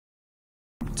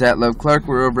It's at Love Clark.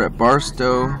 We're over at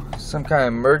Barstow. Some kind of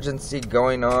emergency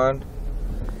going on,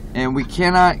 and we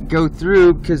cannot go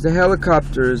through because the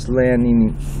helicopter is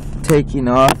landing, taking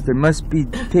off. There must be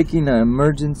picking an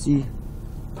emergency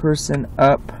person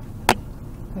up.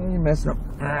 How are you messing up?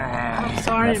 I'm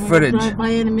sorry, I'm footage. gonna drive by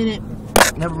in a minute.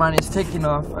 Never mind, it's taking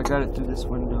off. I got it through this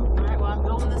window. Alright, well, I'm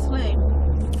going this way.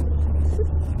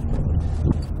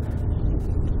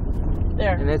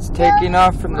 There. And it's taking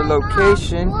off from the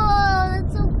location. Whoa,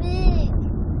 it's so big.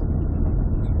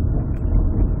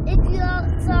 If you're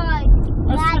outside.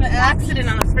 Let's put an accident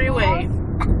on the freeway.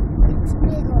 It's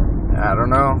bigger. I don't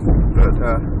know, but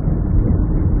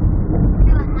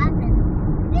What happened?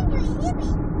 Did you hit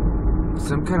me?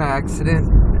 some kind of accident.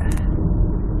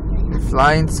 They're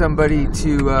flying somebody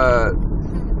to,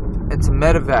 it's a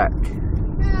medevac.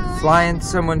 Flying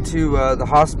someone to the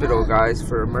hospital, guys,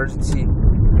 for emergency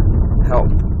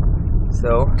help.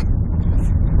 So,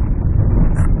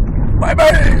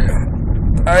 bye-bye.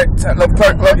 Alright, it's at Love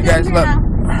Clark. Love you guys. Love.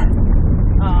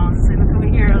 Oh, so look over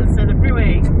here on the side of the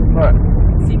freeway. What?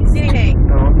 See if you see anything.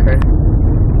 Oh, okay.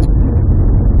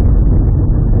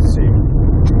 Let's see.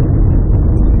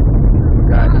 We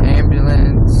got an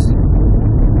ambulance.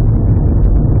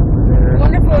 I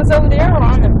wonder if it was over there or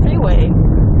on the freeway.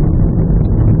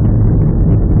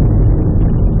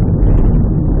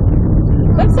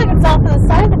 Looks like it's off to the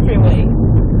side of the freeway.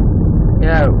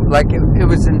 Yeah, like it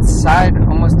was inside,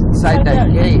 almost inside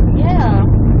that gate Yeah.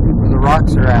 where the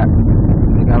rocks are at.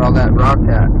 They got all that rock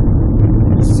at.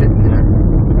 Just sitting there.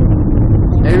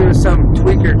 Maybe it was some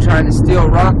tweaker trying to steal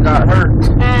rock, got hurt.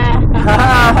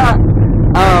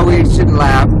 Oh, we shouldn't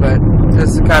laugh, but this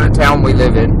is the kind of town we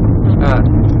live in.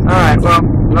 Alright, well,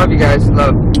 love you guys.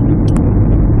 Love.